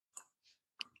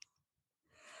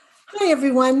Hi,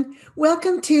 everyone.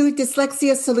 Welcome to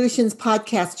Dyslexia Solutions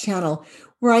podcast channel,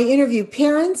 where I interview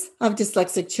parents of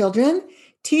dyslexic children,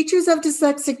 teachers of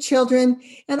dyslexic children,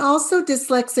 and also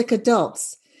dyslexic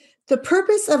adults. The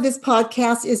purpose of this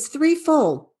podcast is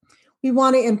threefold. We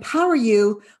want to empower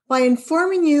you by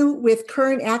informing you with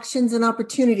current actions and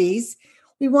opportunities.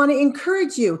 We want to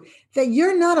encourage you that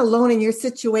you're not alone in your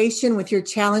situation with your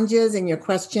challenges and your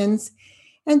questions.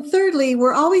 And thirdly,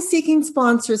 we're always seeking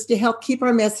sponsors to help keep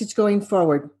our message going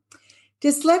forward.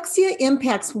 Dyslexia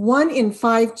impacts 1 in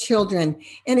 5 children,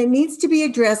 and it needs to be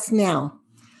addressed now.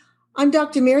 I'm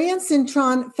Dr. Marianne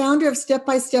Cintron, founder of Step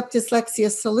by Step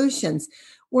Dyslexia Solutions.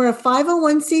 We're a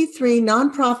 501c3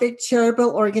 nonprofit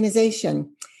charitable organization,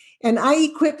 and I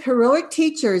equip heroic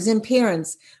teachers and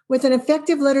parents with an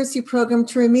effective literacy program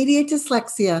to remediate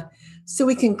dyslexia so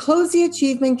we can close the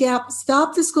achievement gap,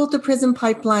 stop the school to prison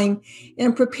pipeline,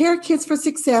 and prepare kids for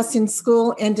success in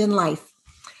school and in life.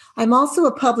 I'm also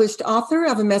a published author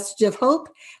of A Message of Hope,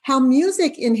 How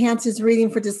Music Enhances Reading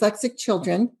for Dyslexic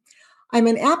Children. I'm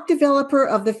an app developer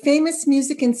of the famous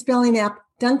music and spelling app,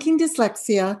 Dunking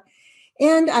Dyslexia.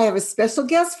 And I have a special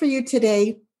guest for you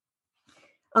today.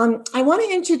 I want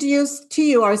to introduce to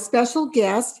you our special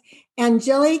guest,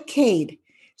 Angeli Cade.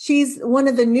 She's one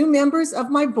of the new members of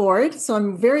my board, so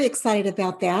I'm very excited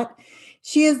about that.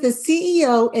 She is the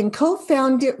CEO and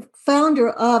co-founder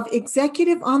of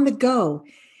Executive on the Go,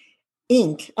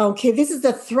 Inc. Okay, this is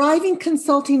a thriving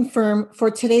consulting firm for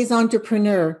today's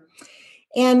entrepreneur.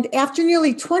 And after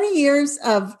nearly 20 years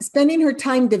of spending her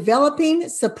time developing,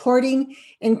 supporting,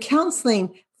 and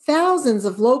counseling thousands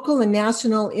of local and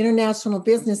national, international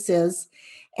businesses,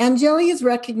 Angeli is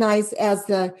recognized as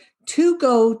the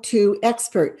to-go-to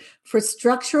expert for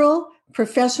structural,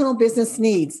 professional business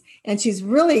needs, and she's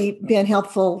really been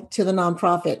helpful to the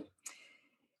nonprofit.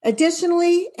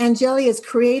 Additionally, Angeli is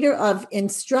creator of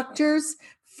Instructors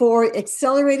for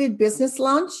Accelerated Business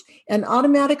Launch, an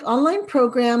automatic online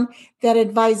program that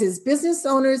advises business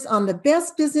owners on the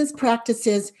best business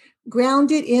practices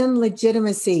grounded in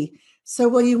legitimacy. So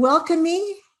will you welcome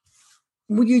me?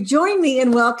 Will you join me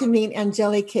in welcoming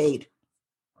Angeli Cade?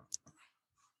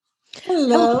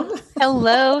 Hello.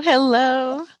 Hello.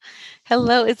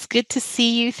 It's good to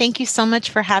see you. Thank you so much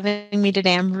for having me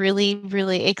today. I'm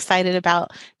really excited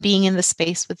about being in the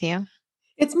space with you.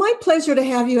 It's my pleasure to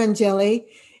have you, Angeli.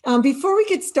 Before we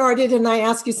get started and I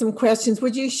ask you some questions,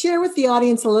 would you share with the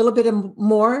audience a little bit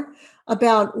more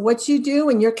about what you do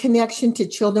and your connection to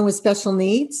children with special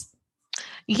needs?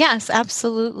 Yes,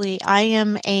 absolutely.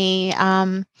 I'm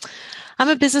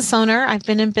a business owner. I've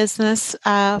been in business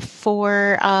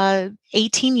for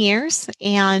 18 years,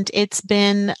 and it's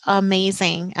been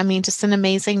amazing. I mean, just an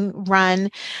amazing run,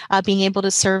 being able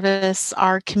to service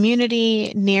our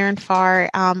community near and far.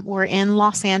 We're in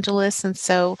Los Angeles, and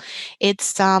so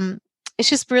it's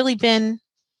just really been.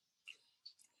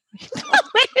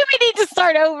 Maybe we need to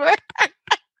start over.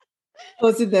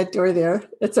 Closing that door there.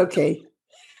 That's okay.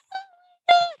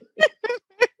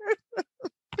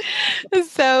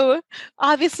 So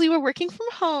obviously we're working from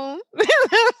home.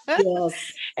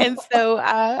 Yes. And so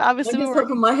obviously I'm just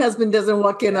hoping my husband doesn't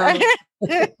walk in on it.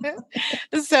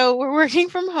 So we're working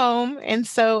from home. And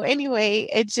so anyway,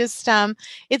 it's been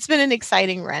an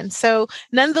exciting run. So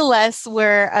nonetheless,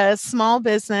 we're a small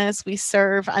business. We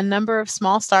serve a number of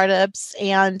small startups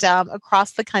and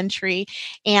across the country.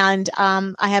 And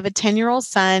I have a 10-year-old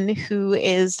son who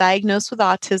is diagnosed with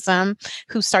autism,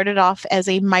 who started off as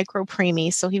a micro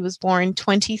preemie. So he was born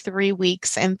 23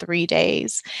 weeks and 3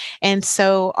 days. And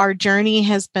so our journey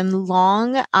has been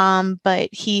long, but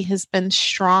he has been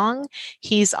strong.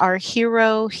 He's our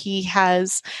hero. He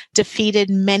has defeated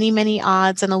many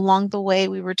odds. And along the way,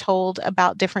 we were told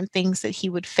about different things that he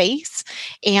would face.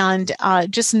 And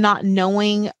just not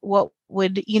knowing what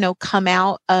would, come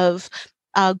out of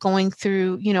going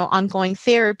through, ongoing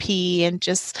therapy and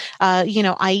just,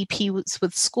 IEP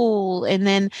with school. And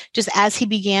then just as he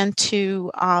began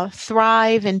to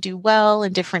thrive and do well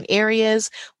in different areas,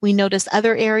 we noticed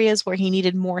other areas where he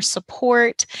needed more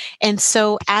support. And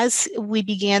so as we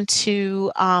began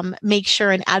to make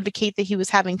sure and advocate that he was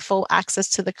having full access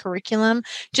to the curriculum,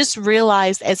 just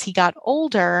realized as he got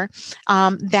older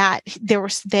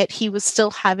that he was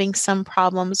still having some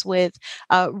problems with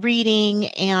reading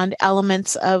and elements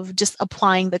of just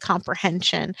applying the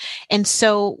comprehension. And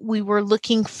so we were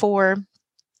looking for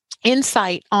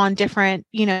insight on different,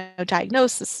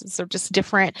 diagnoses or just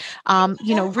different,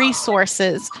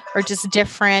 resources or just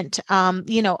different,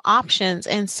 options.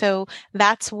 And so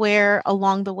that's where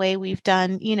along the way we've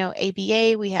done,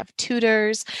 ABA, we have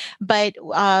tutors, but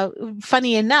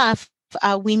funny enough,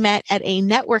 we met at a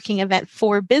networking event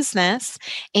for business.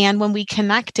 And when we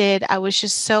connected, I was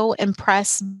just so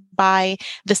impressed by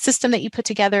the system that you put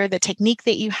together, the technique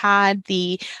that you had,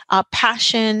 the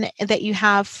passion that you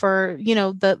have for,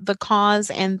 the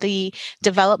cause and the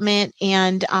development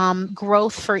and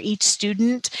growth for each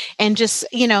student. And just,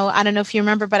 I don't know if you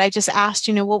remember, but I just asked,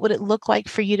 what would it look like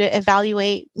for you to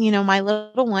evaluate, my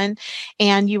little one?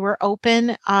 And you were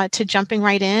open to jumping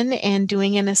right in and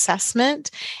doing an assessment.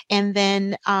 And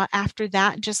then after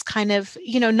that, just kind of,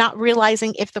 not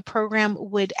realizing if the program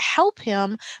would help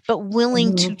him, but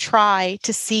willing to try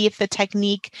to see if the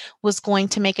technique was going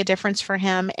to make a difference for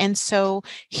him. And so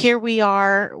here we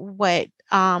are,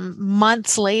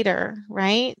 months later,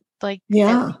 right? Like,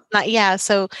 Yeah.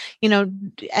 So,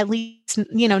 at least,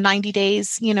 90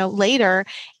 days, later,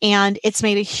 and it's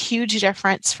made a huge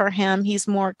difference for him. He's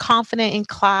more confident in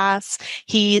class.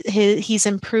 He's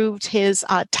improved his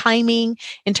timing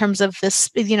in terms of this,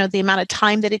 the amount of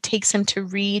time that it takes him to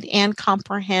read and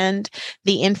comprehend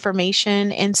the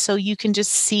information. And so you can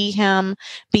just see him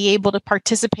be able to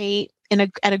participate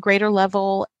at a greater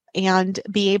level and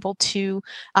be able to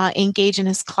engage in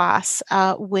his class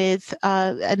with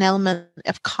an element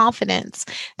of confidence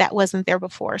that wasn't there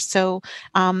before. So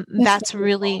that's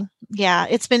really,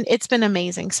 it's been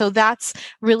amazing. So that's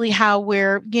really how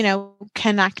we're,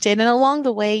 connected. And along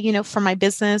the way, for my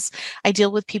business, I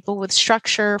deal with people with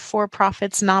structure,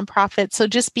 for-profits, nonprofits. So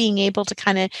just being able to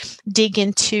kind of dig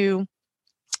into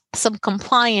some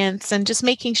compliance and just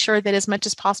making sure that as much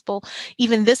as possible,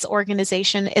 even this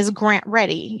organization is grant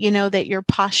ready, that you're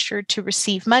postured to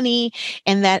receive money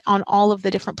and that on all of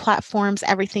the different platforms,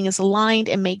 everything is aligned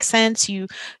and makes sense. You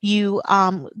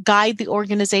guide the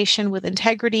organization with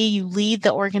integrity. You lead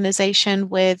the organization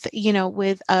with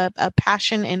a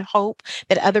passion and hope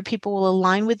that other people will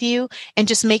align with you, and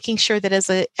just making sure that as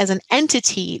an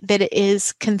entity that it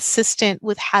is consistent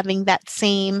with having that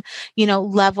same,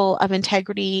 level of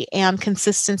integrity and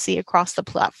consistency across the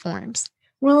platforms.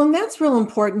 Well, and that's real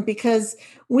important because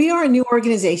we are a new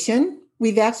organization.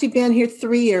 We've actually been here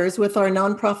 3 years with our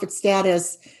nonprofit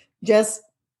status, just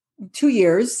 2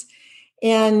 years.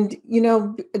 And,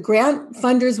 grant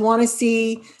funders want to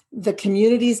see the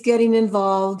communities getting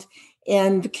involved,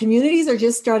 and the communities are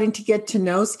just starting to get to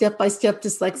know step-by-step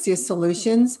dyslexia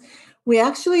solutions. We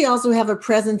actually also have a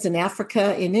presence in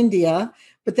Africa, in India,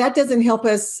 but that doesn't help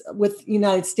us with the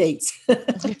United States.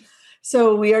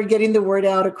 So we are getting the word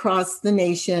out across the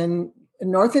nation.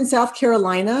 North and South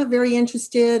Carolina, very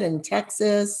interested, and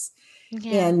Texas,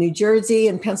 and New Jersey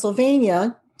and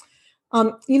Pennsylvania.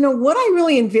 What I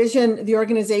really envision the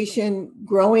organization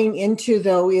growing into,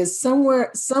 though, is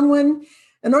an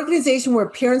organization where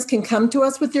parents can come to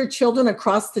us with their children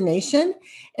across the nation,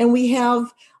 and we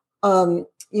have, a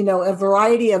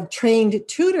variety of trained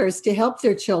tutors to help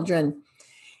their children.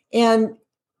 And,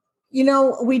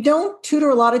 we don't tutor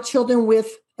a lot of children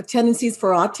with tendencies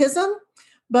for autism,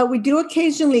 but we do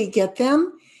occasionally get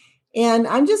them. And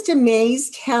I'm just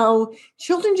amazed how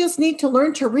children just need to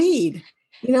learn to read.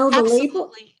 The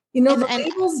label, the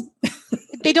labels.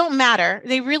 They don't matter.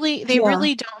 They really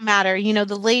don't matter.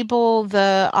 The label,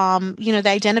 the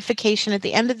identification. At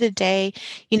the end of the day,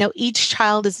 each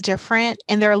child is different,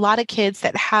 and there are a lot of kids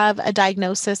that have a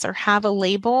diagnosis or have a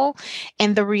label,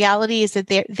 and the reality is that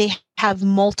they have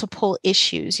multiple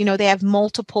issues. They have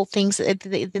multiple things that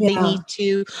they need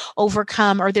to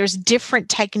overcome, or there's different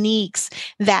techniques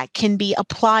that can be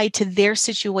applied to their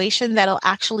situation that'll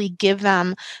actually give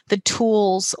them the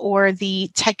tools or the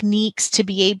techniques to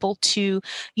be able to,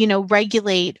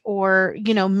 regulate or,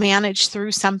 manage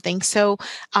through something. So,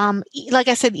 like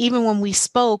I said, even when we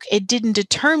spoke, it didn't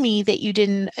deter me that you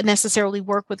didn't necessarily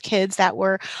work with kids that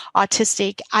were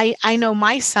autistic. I know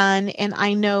my son, and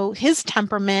I know his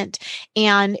temperament.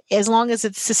 And as long as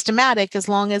it's systematic, as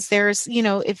long as there's,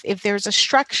 if there's a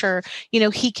structure,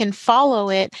 he can follow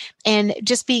it, and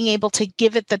just being able to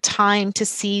give it the time to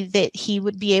see that he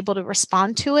would be able to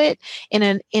respond to it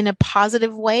in a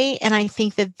positive way. And I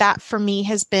think that for me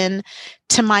has been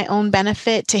to my own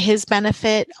benefit, to his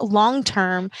benefit long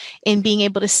term, in being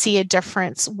able to see a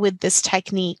difference with this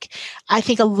technique. I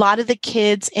think a lot of the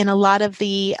kids and a lot of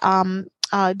the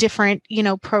different,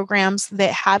 programs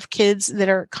that have kids that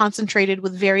are concentrated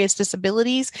with various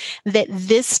disabilities, that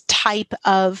this type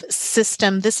of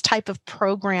system, this type of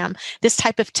program, this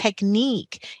type of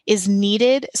technique is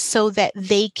needed so that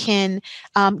they can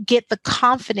get the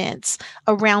confidence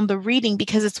around the reading,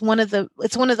 because it's one of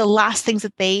the last things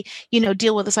that they,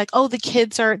 deal with. It's like, oh, the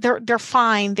kids they're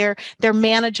fine, they're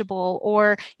manageable,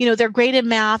 or, they're great at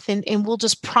math, and we'll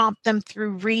just prompt them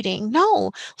through reading.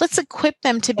 No, let's equip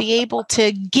them to be able to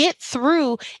to get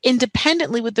through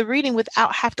independently with the reading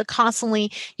without have to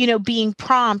constantly, being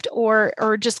prompt or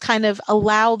just kind of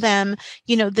allow them,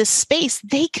 this space.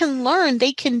 They can learn,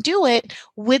 they can do it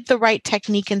with the right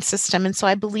technique and system. And so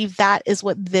I believe that is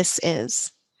what this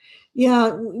is.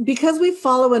 Yeah, because we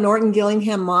follow a Norton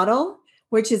Gillingham model,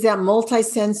 which is that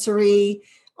multisensory,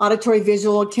 auditory,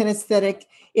 visual, kinesthetic,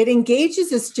 it engages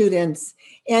the students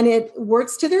and it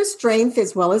works to their strength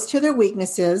as well as to their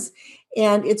weaknesses.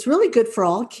 And it's really good for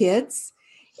all kids.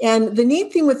 And the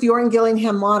neat thing with the Norton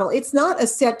Gillingham model, it's not a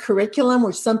set curriculum,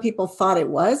 which some people thought it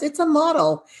was. It's a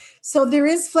model. So there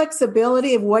is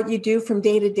flexibility of what you do from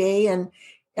day to day. And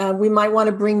we might want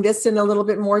to bring this in a little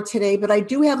bit more today, but I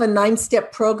do have a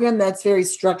 9-step program that's very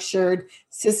structured,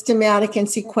 systematic, and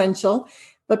sequential.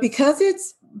 But because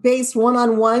it's based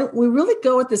one-on-one, we really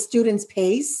go at the student's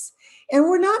pace, and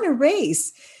we're not in a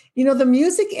race. The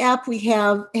music app we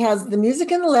have has the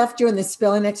music in the left ear and the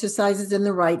spelling exercises in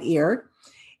the right ear.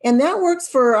 And that works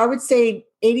for, I would say,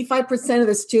 85% of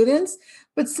the students.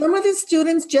 But some of the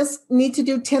students just need to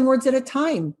do 10 words at a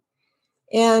time.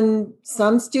 And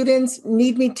some students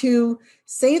need me to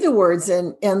say the words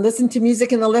and listen to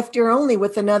music in the left ear only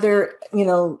with another,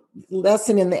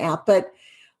 lesson in the app. But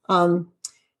how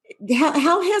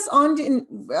has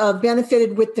Ondin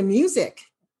benefited with the music?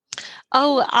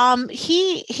 Oh,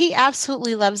 he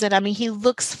absolutely loves it. I mean, he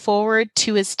looks forward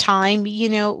to his time,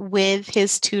 with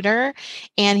his tutor,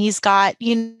 and he's got,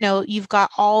 you've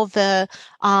got all the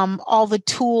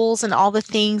tools and all the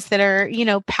things that are,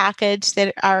 packaged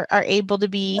that are able to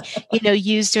be,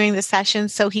 used during the session.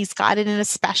 So he's got it in a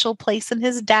special place in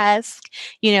his desk,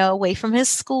 away from his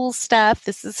school stuff.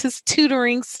 This is his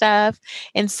tutoring stuff.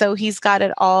 And so he's got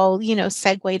it all,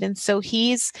 segued. And so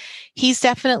he's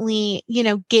definitely,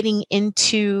 getting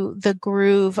into the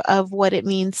groove of what it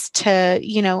means to,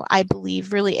 I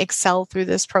believe, really excel through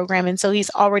this program. And so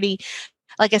he's already,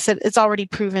 like I said, it's already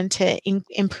proven to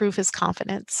improve his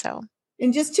confidence. So.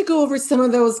 And just to go over some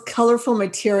of those colorful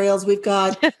materials, we've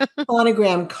got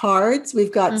phonogram cards,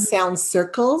 we've got sound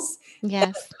circles,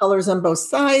 yes, colors on both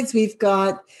sides. We've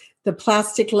got the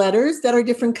plastic letters that are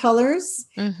different colors.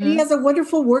 And he has a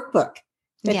wonderful workbook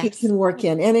that he can work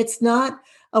in. And it's not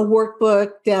a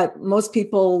workbook that most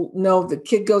people know the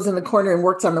kid goes in the corner and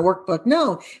works on the workbook.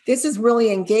 No, this is really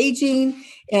engaging,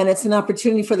 and it's an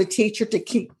opportunity for the teacher to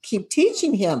keep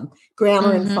teaching him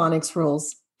grammar and phonics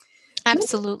rules.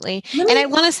 Absolutely. And I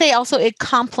want to say also it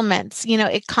complements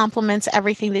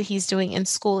everything that he's doing in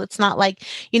school. It's not like,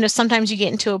 sometimes you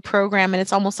get into a program and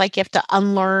it's almost like you have to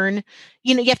unlearn,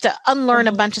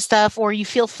 a bunch of stuff, or you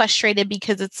feel frustrated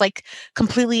because it's like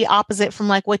completely opposite from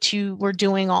like what you were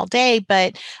doing all day.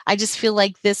 But I just feel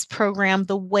like this program,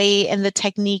 the way and the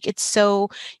technique, it's so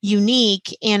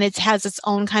unique, and it has its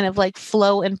own kind of like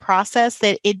flow and process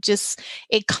that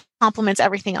it complements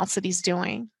everything else that he's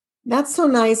doing. That's so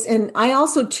nice. And I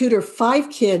also tutor 5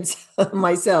 kids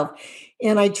myself,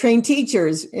 and I train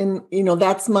teachers. And,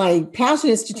 that's my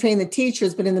passion, is to train the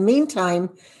teachers. But in the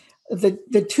meantime,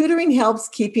 the tutoring helps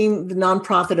keeping the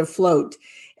nonprofit afloat.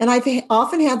 And I've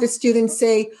often had the students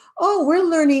say, oh, we're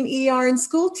learning ER in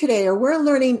school today, or we're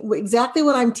learning exactly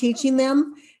what I'm teaching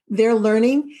them. They're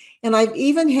learning. And I've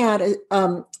even had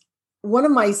one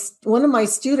of my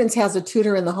students has a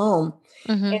tutor in the home.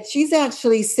 And she's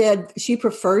actually said she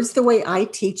prefers the way I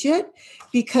teach it,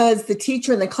 because the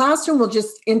teacher in the classroom will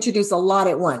just introduce a lot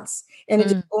at once, and it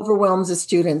just overwhelms the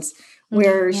students,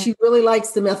 where she really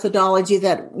likes the methodology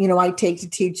that, I take to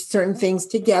teach certain things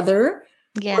together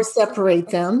or separate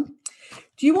them.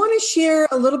 Do you want to share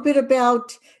a little bit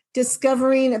about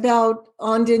discovering about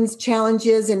Ondin's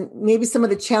challenges, and maybe some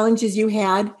of the challenges you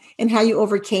had and how you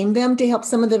overcame them, to help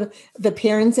some of the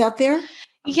parents out there?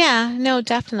 Yeah, no,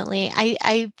 definitely.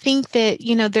 I think that,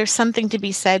 there's something to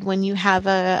be said when you have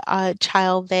a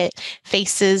child that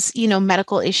faces,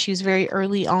 medical issues very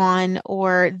early on,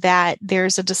 or that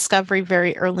there's a discovery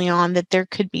very early on that there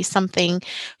could be something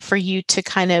for you to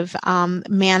kind of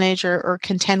manage or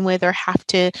contend with, or have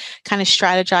to kind of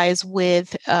strategize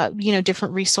with,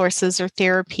 different resources or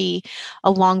therapy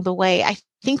along the way. I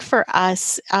think for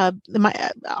us,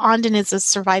 Ondin is a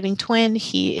surviving twin.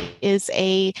 He is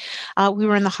we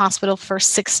were in the hospital for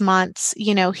 6 months.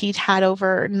 He'd had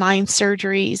over 9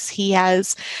 surgeries. He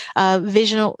has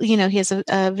visual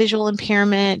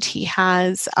impairment. He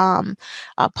has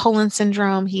Poland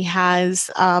syndrome. He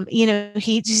has,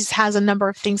 he just has a number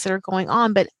of things that are going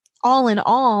on. But all in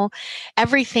all,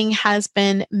 everything has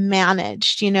been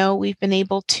managed. We've been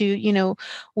able to,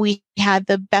 we had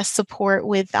the best support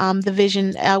with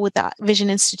with the Vision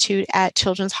Institute at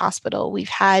Children's Hospital. We've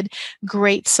had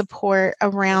great support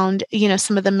around,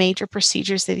 some of the major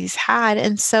procedures that he's had.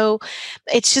 And so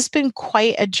it's just been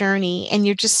quite a journey. And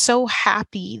you're just so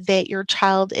happy that your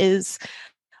child is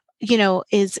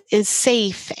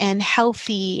safe and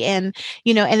healthy. And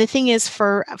and the thing is,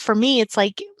 for me, it's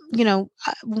like,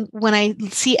 when I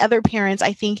see other parents,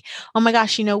 I think, oh my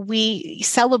gosh, we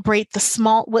celebrate the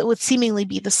small, what would seemingly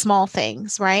be the small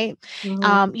things, right?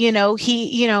 Mm-hmm.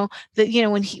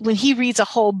 When he reads a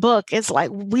whole book, it's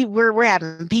like we're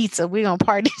having pizza, we're gonna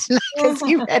party tonight because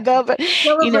he read over,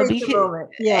 Celebrate the moment.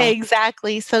 Yeah.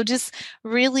 exactly. So just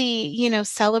really,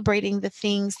 celebrating the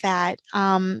things that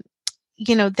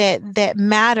that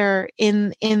matter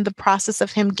in the process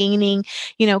of him gaining,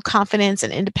 confidence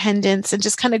and independence and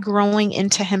just kind of growing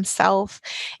into himself.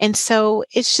 And so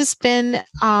it's just been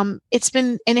and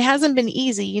it hasn't been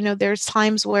easy. There's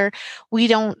times where we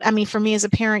don't, I mean, for me as a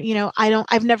parent,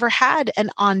 I've never had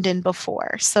an Ondin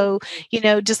before. So,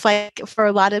 just like for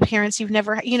a lot of parents, you've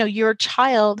never, your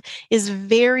child is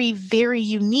very, very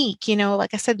unique.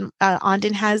 Like I said,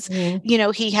 Ondin has,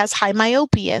 Mm-hmm. he has high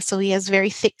myopia, so he has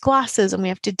very thick glasses, and we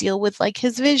have to deal with like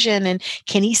his vision, and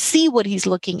can he see what he's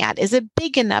looking at? Is it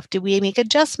big enough? Do we make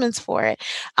adjustments for it?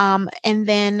 And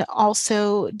then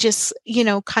also just,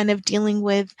 kind of dealing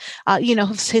with,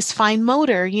 his fine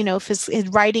motor, if his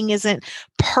writing isn't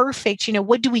perfect,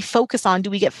 what do we focus on? Do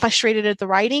we get frustrated at the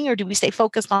writing, or do we stay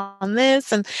focused on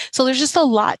this? And so there's just a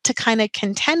lot to kind of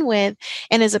contend with.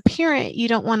 And as a parent, you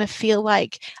don't want to feel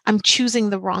like I'm choosing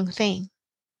the wrong thing,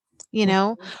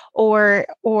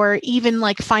 or even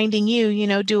like finding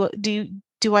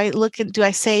do I look and do I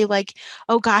say like,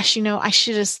 oh gosh, I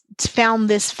should have found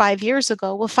this 5 years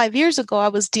ago. Well, 5 years ago, I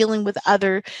was dealing with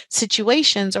other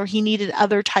situations, or he needed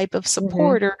other type of Mm-hmm.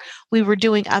 support, or we were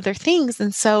doing other things.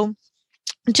 And so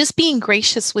just being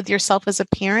gracious with yourself as a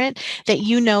parent, that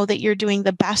that you're doing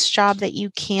the best job that you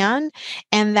can,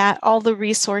 and that all the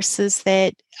resources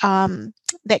that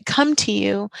come to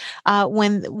you,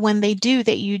 when they do,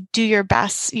 that you do your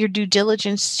best, your due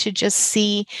diligence to just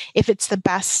see if it's the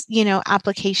best,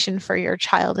 application for your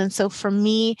child. And so for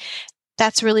me,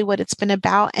 that's really what it's been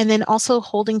about. And then also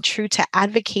holding true to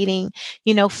advocating,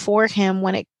 for him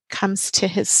when it comes to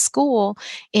his school,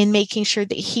 in making sure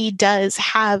that he does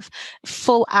have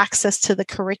full access to the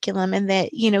curriculum, and that,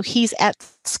 he's at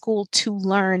school to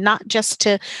learn, not just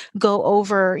to go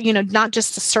over, not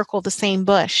just to circle the same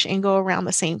bush and go around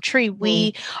the same tree.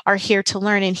 We are here to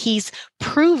learn. And he's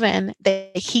proven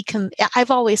that he can. I've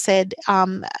always said,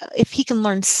 if he can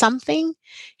learn something,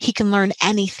 he can learn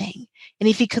anything. And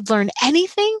if he could learn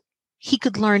anything, he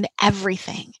could learn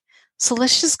everything. So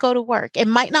let's just go to work. It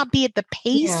might not be at the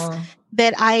pace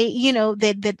that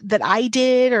that I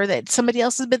did, or that somebody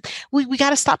else has, but we got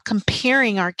to stop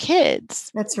comparing our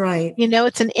kids. That's right.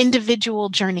 It's an individual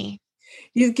journey.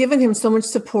 You've given him so much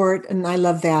support, and I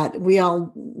love that. We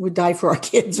all would die for our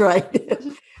kids, right?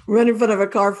 Run in front of a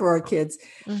car for our kids.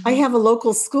 Mm-hmm. I have a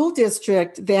local school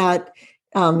district that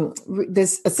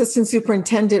this assistant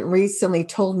superintendent recently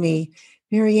told me,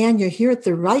 Marianne, you're here at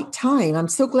the right time. I'm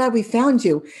so glad we found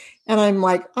you. And I'm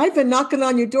like, I've been knocking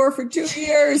on your door for 2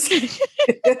 years.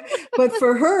 But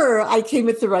for her, I came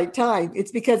at the right time.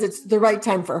 It's because it's the right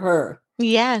time for her.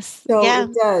 Yes. So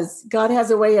it does. God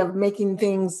has a way of making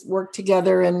things work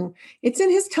together, and it's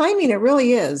in his timing. It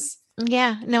really is.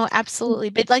 Yeah, no, absolutely.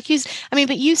 But like you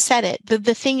said it,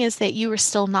 the thing is that you were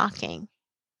still knocking,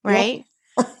 right? Yep.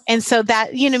 And so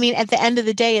that, at the end of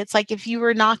the day, it's like if you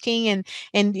were knocking and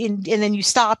then you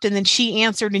stopped, and then she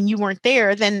answered and you weren't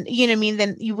there, then,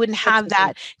 then you wouldn't have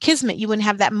that kismet. You wouldn't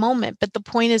have that moment. But the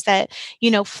point is that,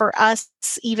 for us,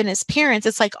 even as parents,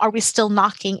 it's like, are we still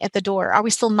knocking at the door? Are we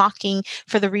still knocking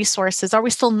for the resources? Are we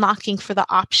still knocking for the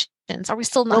options? Are we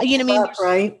still not,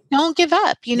 right? Don't give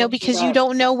up, because you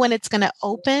don't know when it's going to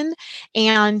open.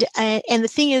 And the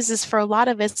thing is for a lot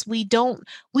of us, we don't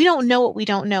know what we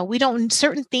don't know. We don't,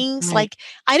 certain things, right. Like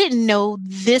I didn't know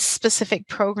this specific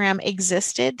program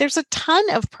existed. There's a ton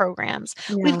of programs.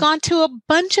 Yeah. We've gone to a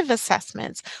bunch of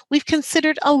assessments. We've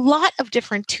considered a lot of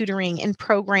different tutoring and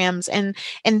programs and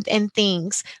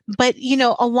things. But,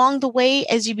 along the way,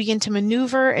 as you begin to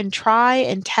maneuver and try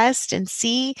and test and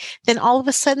see, then all of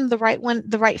a sudden the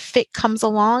right fit comes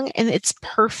along, and it's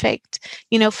perfect,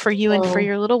 for you and for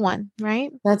your little one,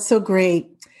 right? That's so great.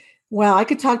 Wow, I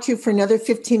could talk to you for another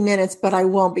 15 minutes, but I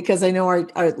won't, because I know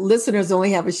our listeners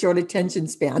only have a short attention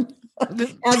span. As do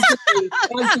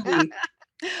we.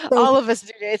 So All of us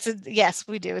do. Yes,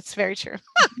 we do. It's very true.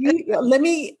 let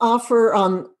me offer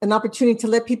an opportunity to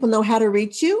let people know how to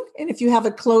reach you. And if you have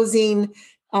a closing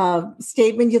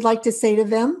statement you'd like to say to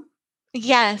them.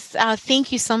 Yes,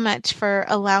 thank you so much for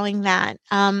allowing that.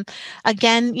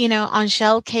 Again, on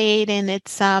Cade, and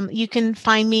it's you can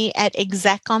find me at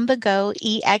Exec on the Go,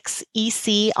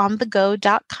 EXEC on the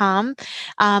go.com.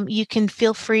 You can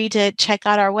feel free to check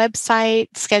out our website,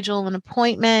 schedule an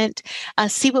appointment,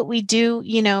 see what we do,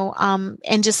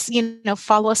 and just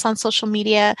follow us on social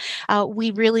media.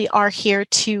 We really are here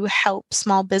to help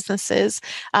small businesses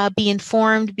be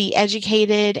informed, be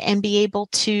educated, and be able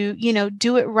to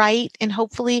do it right, and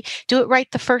hopefully do it right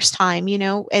the first time,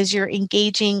 as you're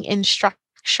engaging in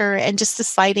structure and just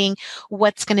deciding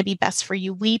what's going to be best for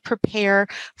you. We prepare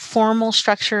formal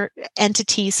structure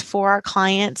entities for our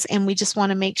clients, and we just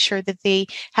want to make sure that they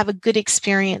have a good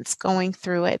experience going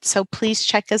through it. So please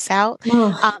check us out.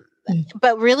 Oh.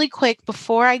 But really quick,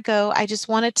 before I go, I just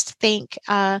wanted to thank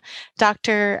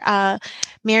Dr.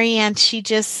 Marianne. She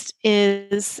just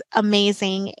is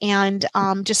amazing, and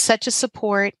just such a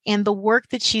support. And the work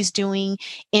that she's doing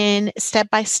in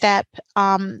Step by Step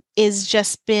is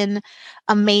just been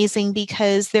amazing,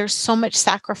 because there's so much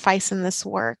sacrifice in this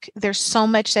work. There's so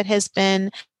much that has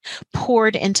been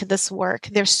poured into this work.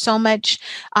 There's so much,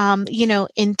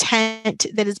 intent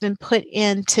that has been put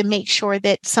in to make sure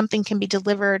that something can be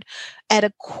delivered at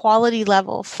a quality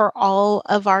level for all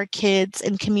of our kids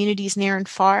and communities near and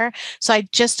far. So I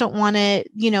just don't want to,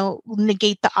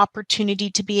 negate the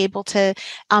opportunity to be able to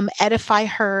edify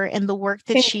her and the work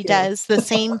that she does. The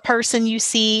same person you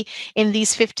see in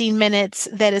these 15 minutes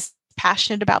that is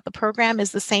passionate about the program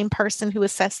is the same person who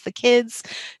assesses the kids,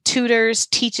 tutors,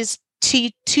 teaches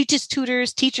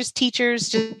tutors, teachers,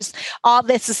 just all.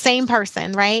 That's the same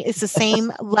person, right? It's the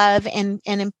same love and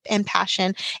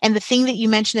passion. And the thing that you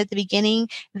mentioned at the beginning,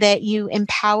 that you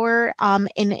empower and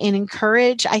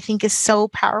encourage, I think is so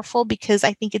powerful, because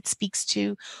I think it speaks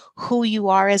to who you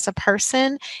are as a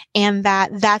person, and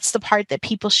that's the part that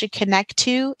people should connect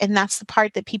to, and that's the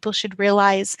part that people should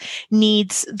realize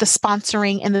needs the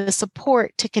sponsoring and the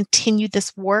support to continue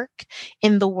this work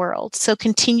in the world. So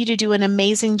continue to do an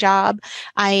amazing job.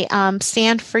 I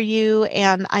stand for you,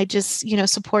 and I just,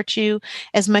 support you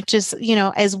as much as,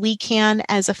 as we can,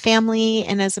 as a family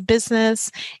and as a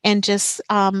business, and just,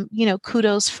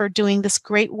 kudos for doing this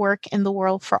great work in the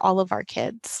world for all of our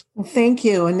kids. Well, thank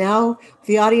you. And now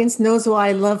the audience knows why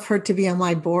I love her to be on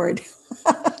my board.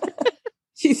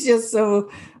 She's just so,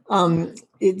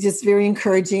 it's just very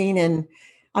encouraging. And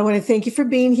I want to thank you for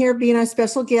being here, being our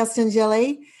special guest,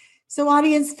 Angele. So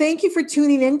audience, thank you for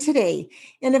tuning in today.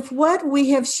 And if what we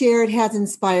have shared has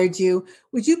inspired you,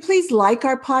 would you please like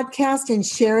our podcast and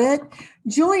share it?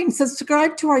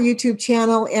 Subscribe to our YouTube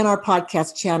channel and our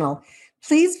podcast channel.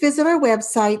 Please visit our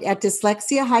website at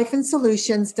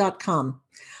dyslexia-solutions.com.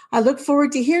 I look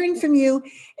forward to hearing from you,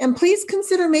 and please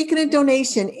consider making a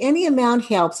donation. Any amount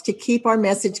helps to keep our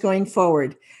message going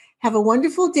forward. Have a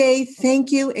wonderful day.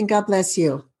 Thank you, and God bless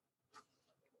you.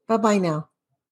 Bye-bye now.